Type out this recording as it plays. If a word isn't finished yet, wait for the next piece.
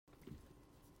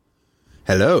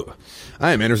Hello,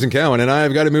 I'm Anderson Cowan, and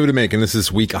I've got a movie to make, and this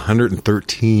is week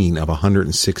 113 of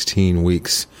 116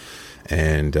 weeks.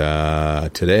 And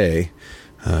today,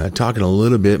 talking a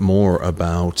little bit more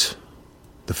about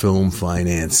the film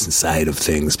finance side of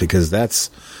things, because that's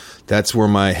where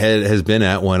my head has been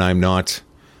at when I'm not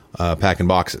packing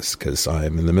boxes, because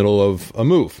I'm in the middle of a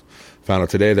move. Found out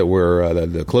today that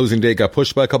the closing date got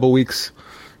pushed by a couple weeks,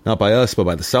 not by us, but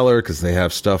by the seller, because they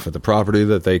have stuff at the property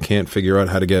that they can't figure out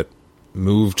how to get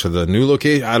moved to the new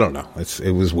location. I don't know.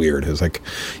 It was weird. It was like,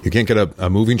 you can't get a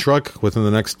moving truck within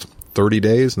the next 30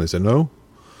 days. And they said no.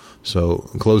 So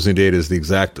closing date is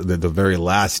the very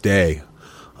last day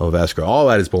of escrow. All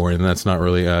that is boring, and that's not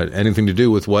really anything to do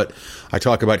with what I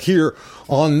talk about here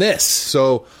on this.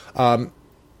 So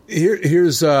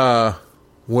here's where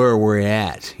we're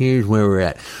at. Here's where we're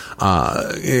at.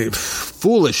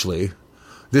 Foolishly,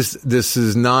 This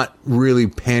is not really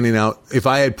panning out. If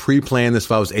I had pre-planned this,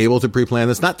 if I was able to pre-plan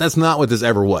this, that's not what this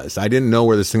ever was. I didn't know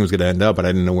where this thing was going to end up, but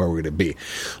I didn't know where we were going to be.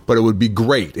 But it would be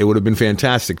great. It would have been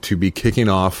fantastic to be kicking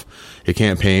off a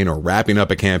campaign, or wrapping up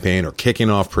a campaign, or kicking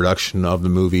off production of the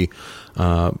movie,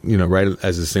 right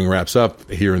as this thing wraps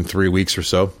up here in 3 weeks or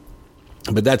so.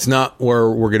 But that's not where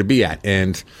we're going to be at.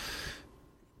 And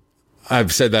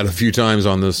I've said that a few times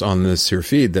on this here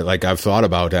feed, that like I've thought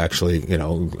about actually,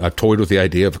 I've toyed with the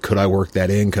idea of, could I work that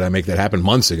in? Could I make that happen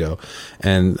months ago?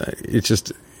 And it's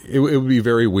just, it would be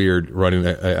very weird running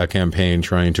a campaign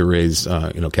trying to raise,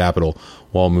 capital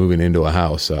while moving into a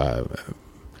house. A,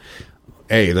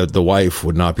 the wife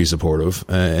would not be supportive,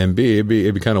 and B, it'd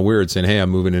be kind of weird saying, hey, I'm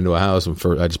moving into a house, and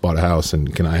I just bought a house,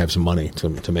 and can I have some money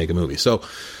to make a movie? So,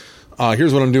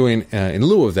 here's what I'm doing in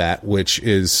lieu of that, which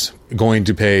is going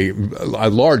to pay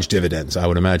large dividends, I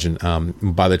would imagine,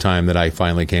 by the time that I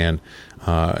finally can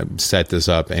set this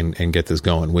up and get this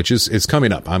going, which is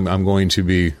coming up. I'm going to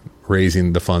be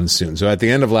raising the funds soon. So at the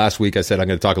end of last week, I said I'm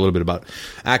going to talk a little bit about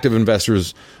active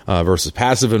investors versus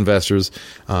passive investors.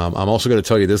 I'm also going to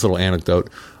tell you this little anecdote.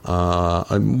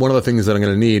 One of the things that I'm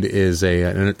going to need is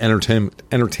an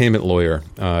entertainment lawyer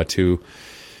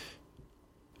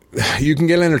You can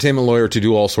get an entertainment lawyer to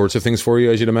do all sorts of things for you,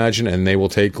 as you'd imagine, and they will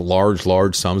take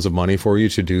large sums of money for you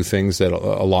to do things that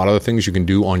a lot of the things you can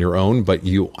do on your own, but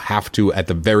you have to, at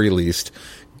the very least,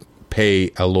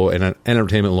 pay an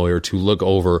entertainment lawyer to look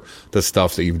over the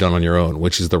stuff that you've done on your own,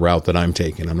 which is the route that I'm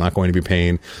taking. I'm not going to be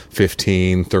paying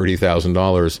 $15,000,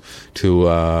 $30,000 to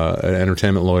an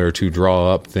entertainment lawyer to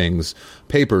draw up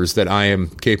papers that I am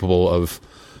capable of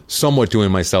somewhat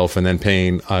doing myself, and then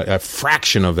paying a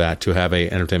fraction of that to have an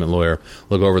entertainment lawyer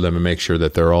look over them and make sure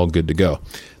that they're all good to go,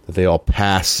 that they all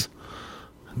pass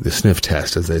the sniff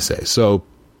test, as they say. So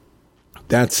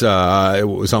that's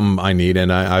something I need,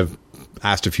 and I've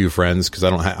asked a few friends, because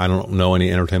I don't know any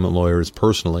entertainment lawyers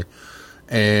personally,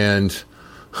 and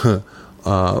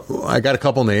I got a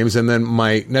couple names, and then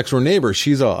my next door neighbor,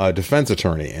 she's a defense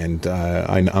attorney, and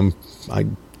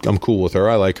I'm cool with her.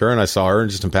 I like her, and I saw her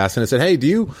just in passing. I said, "Hey, do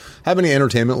you have any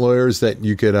entertainment lawyers that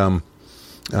you could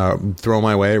throw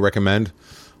my way, recommend?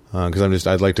 Because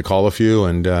I'd like to call a few."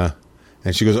 And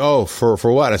she goes, "Oh, for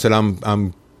what?" I said,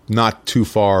 "I'm not too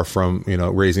far from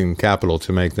raising capital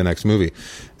to make the next movie."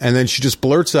 And then she just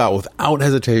blurts out without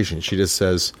hesitation. She just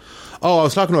says, "Oh, I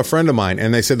was talking to a friend of mine,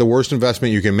 and they said the worst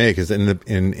investment you can make is in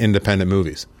independent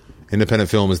movies. Independent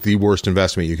film is the worst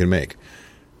investment you can make."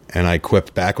 And I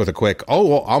quipped back with a quick, "Oh,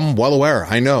 well, I'm well aware.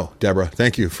 I know, Deborah.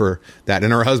 Thank you for that."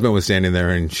 And her husband was standing there,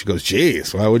 and she goes,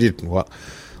 "Geez, why would you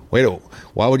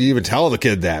even tell the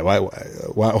kid that?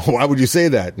 Why would you say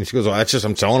that?" And she goes, "Well, that's just,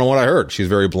 I'm telling him what I heard." She's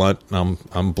very blunt.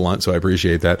 I'm blunt, so I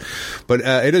appreciate that. But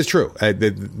it is true.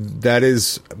 That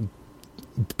is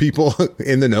people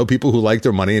in the know, people who like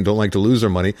their money and don't like to lose their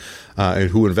money, and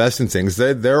who invest in things.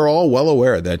 They're all well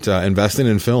aware that investing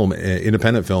in film,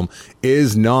 independent film,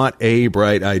 is not a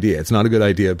bright idea. It's not a good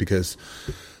idea, because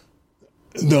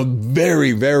the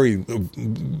very, very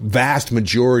vast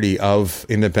majority of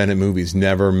independent movies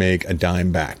never make a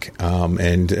dime back,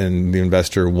 and the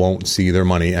investor won't see their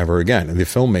money ever again, and the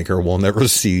filmmaker will never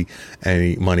see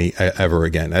any money ever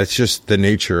again. That's just the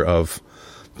nature of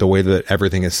the way that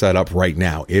everything is set up right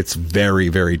now. It's very,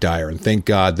 very dire, and thank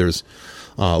God there's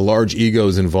large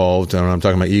egos involved. And when I'm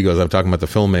talking about egos, I'm talking about the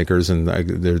filmmakers, and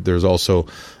there's also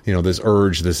this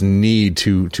urge, this need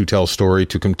to tell story,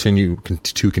 to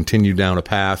continue down a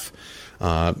path,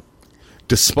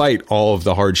 despite all of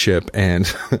the hardship and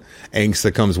angst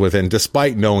that comes with it, and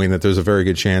despite knowing that there's a very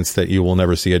good chance that you will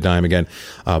never see a dime again.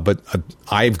 But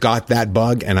I've got that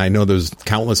bug, and I know there's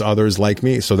countless others like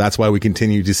me. So that's why we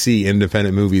continue to see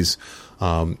independent movies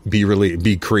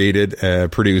be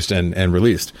created, produced, and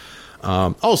released.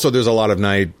 Also, there's a lot of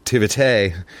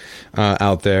naivete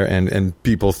out there, and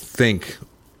people think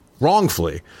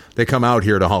wrongfully. They come out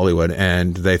here to Hollywood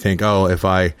and they think, oh, if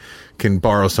I can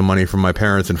borrow some money from my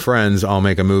parents and friends, I'll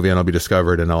make a movie and I'll be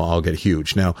discovered and I'll get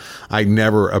huge. Now, I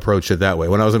never approached it that way.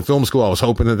 When I was in film school, I was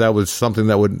hoping that was something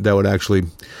that would actually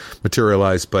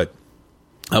materialize, but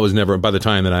I was never. By the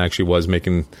time that I actually was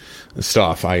making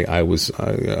stuff, I was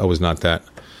not that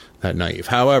naive.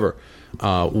 However,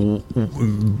 going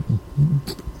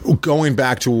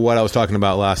back to what I was talking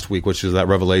about last week, which is that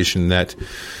revelation that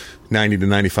 90 to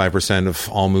 95% of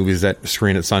all movies that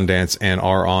screen at Sundance and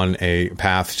are on a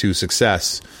path to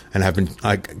success and have been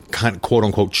quote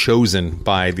unquote chosen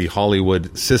by the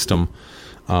Hollywood system.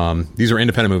 These are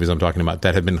independent movies I'm talking about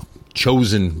that have been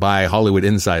chosen by Hollywood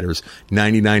insiders.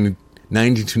 90 to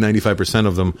 95%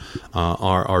 of them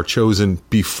are chosen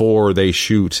before they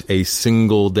shoot a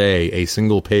single day, a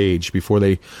single page, before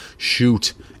they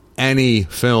shoot any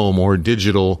film or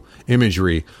digital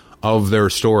imagery of their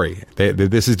story.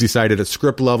 This is decided at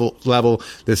script level.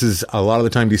 This is a lot of the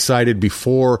time decided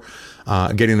before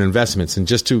getting investments. And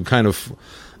just to kind of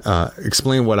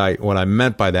explain what I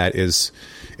meant by that is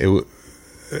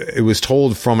it was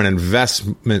told from an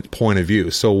investment point of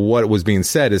view. So what was being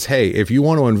said is, hey, if you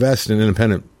want to invest in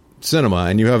independent cinema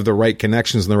and you have the right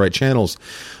connections and the right channels,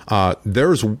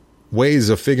 there's ways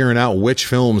of figuring out which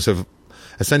films have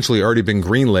essentially already been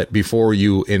greenlit before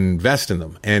you invest in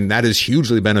them. And that is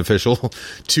hugely beneficial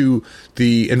to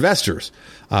the investors.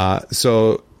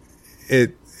 So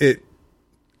it's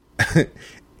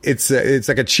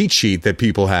like a cheat sheet that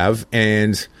people have.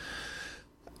 And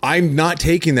I'm not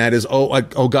taking that as,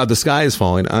 oh God, the sky is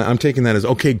falling. I'm taking that as,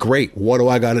 okay, great. What do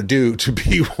I got to do to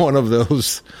be one of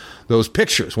those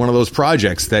pictures, one of those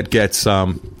projects that gets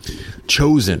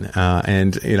chosen?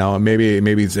 And you know, maybe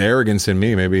it's the arrogance in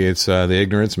me, maybe it's the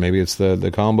ignorance, maybe it's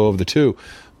the combo of the two.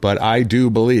 But I do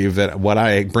believe that what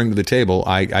I bring to the table,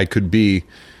 I could be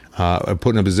put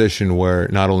in a position where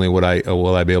not only will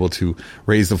I be able to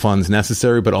raise the funds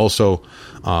necessary, but also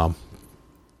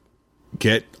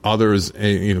get others,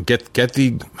 get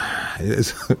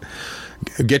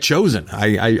chosen.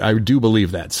 I do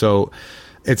believe that. So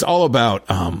it's all about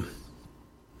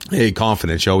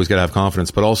confidence. You always got to have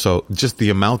confidence, but also just the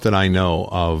amount that I know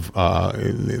of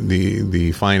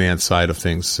the finance side of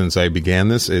things since I began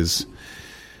this is,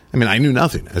 I knew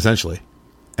nothing essentially,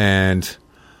 and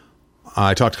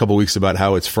I talked a couple of weeks about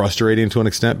how it's frustrating to an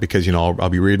extent because, I'll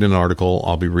be reading an article,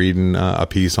 I'll be reading a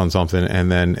piece on something, and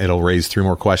then it'll raise 3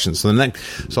 more questions. So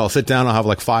I'll sit down, I'll have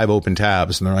like 5 open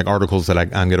tabs, and they're like articles that I'm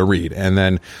going to read. And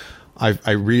then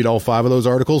I read all 5 of those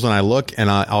articles, and I look, and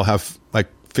I'll have like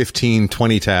 15,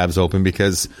 20 tabs open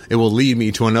because it will lead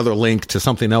me to another link to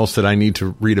something else that I need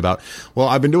to read about. Well,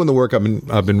 I've been doing the work,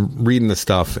 I've been reading the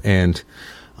stuff, and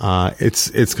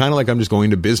it's kind of like I'm just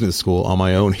going to business school on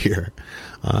my own here.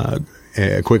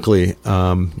 Quickly,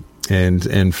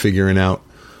 and figuring out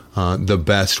the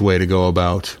best way to go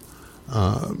about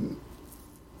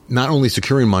not only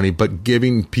securing money, but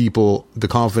giving people the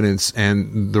confidence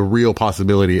and the real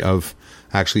possibility of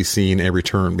actually seeing a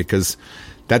return, because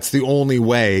that's the only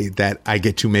way that I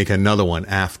get to make another one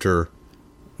after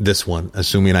this one,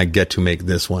 assuming I get to make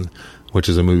this one, which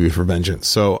is a movie for vengeance.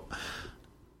 So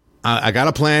I got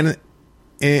a plan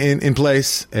in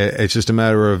place. It's just a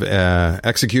matter of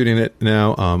executing it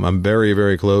now. I'm very,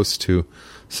 very close to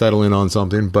settling on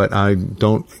something, but I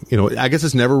don't, I guess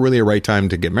it's never really a right time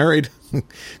to get married.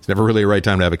 It's never really a right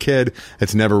time to have a kid.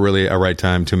 It's never really a right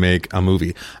time to make a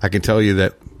movie. I can tell you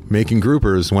that making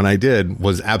Groupers, when I did,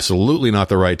 was absolutely not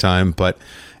the right time, but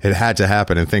it had to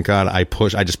happen. And thank God I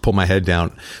just pulled my head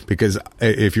down, because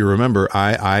if you remember,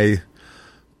 I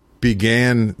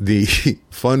began the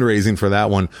fundraising for that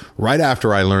one right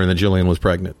after I learned that Jillian was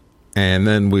pregnant. And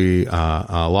then we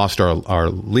lost our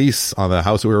lease on the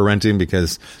house that we were renting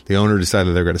because the owner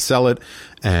decided they're going to sell it.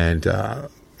 And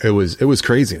it was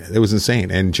crazy. It was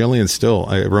insane. And Jillian still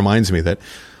reminds me that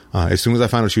as soon as I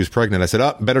found out she was pregnant, I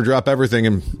said, better drop everything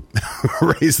and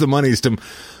raise the monies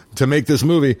to make this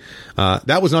movie.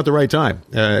 That was not the right time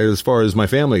as far as my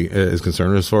family is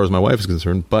concerned, as far as my wife is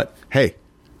concerned. But hey,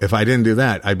 if I didn't do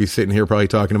that, I'd be sitting here probably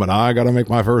talking about, I got to make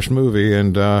my first movie.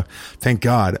 And thank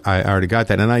God I already got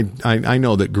that. And I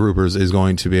know that Groupers is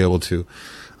going to be able to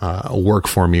work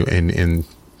for me in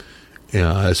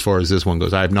as far as this one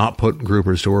goes. I have not put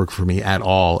Groupers to work for me at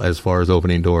all as far as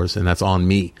opening doors, and that's on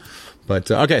me. But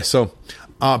okay, so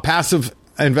passive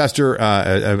investor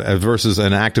versus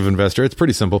an active investor. It's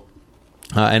pretty simple.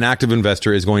 An active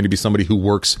investor is going to be somebody who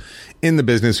works in the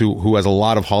business, who has a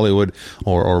lot of Hollywood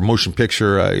or motion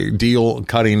picture deal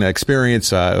cutting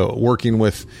experience, working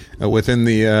within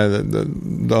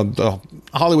the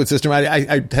Hollywood system.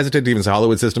 I hesitate to even say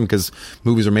Hollywood system because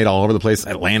movies are made all over the place.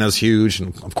 Atlanta's huge,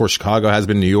 and of course Chicago has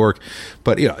been, New York,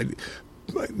 but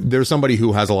there's somebody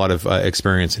who has a lot of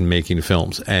experience in making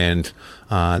films, and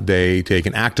they take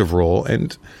an active role.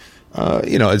 And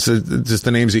it's just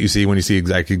the names that you see when you see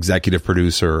executive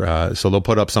producer. So they'll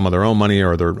put up some of their own money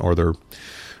or their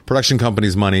production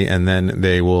company's money, and then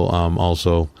they will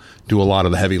also do a lot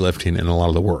of the heavy lifting and a lot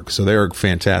of the work. So they're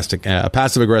fantastic. A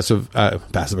passive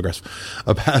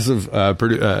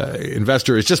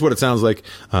investor is just what it sounds like.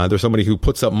 They're somebody who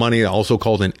puts up money, also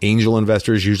called an angel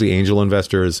investor. Usually angel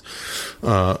investor is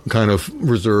kind of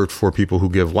reserved for people who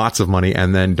give lots of money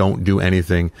and then don't do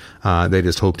anything. They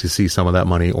just hope to see some of that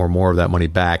money or more of that money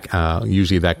back.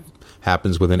 Usually that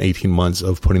happens within 18 months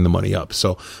of putting the money up.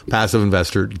 So passive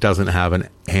investor doesn't have an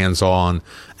hands-on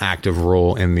active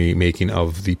role in the making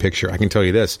of the picture. I can tell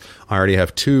you this, I already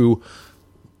have 2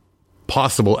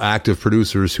 possible active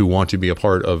producers who want to be a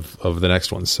part of the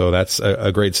next one. So that's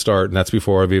a great start. And that's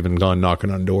before I've even gone knocking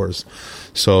on doors.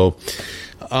 So,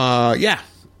 yeah.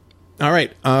 All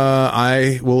right.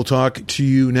 I will talk to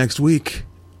you next week.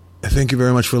 Thank you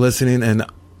very much for listening. And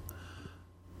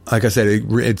like I said,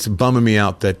 it's bumming me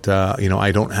out that,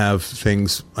 I don't have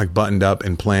things like buttoned up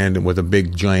and planned with a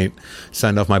big giant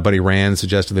send off. My buddy Rand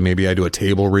suggested that maybe I do a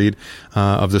table read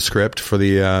of the script for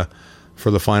the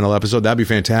final episode. That'd be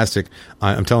fantastic.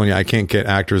 I'm telling you, I can't get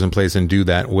actors in place and do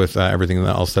that with everything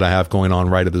else that I have going on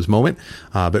right at this moment.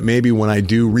 But maybe when I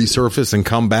do resurface and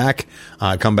come back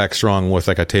strong with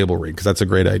like a table read, because that's a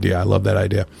great idea. I love that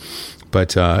idea.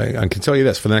 But I can tell you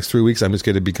this, for the next 3 weeks, I'm just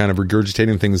going to be kind of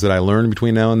regurgitating things that I learned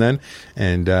between now and then,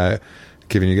 and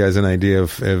giving you guys an idea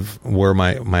of where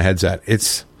my head's at.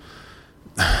 It's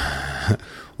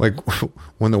like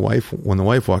when the wife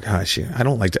walks, I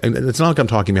don't like to, it's not like I'm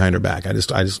talking behind her back. I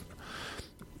just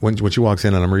when she walks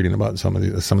in and I'm reading about some of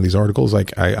these articles,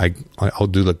 like I'll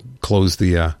do the close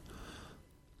the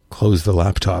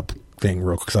laptop thing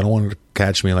real quick, because I don't want her to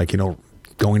catch me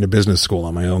going to business school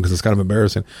on my own, because it's kind of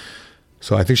embarrassing.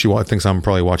 So I think she thinks I'm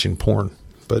probably watching porn,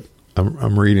 but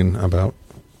I'm reading about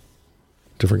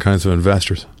different kinds of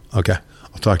investors. Okay.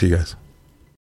 I'll talk to you guys.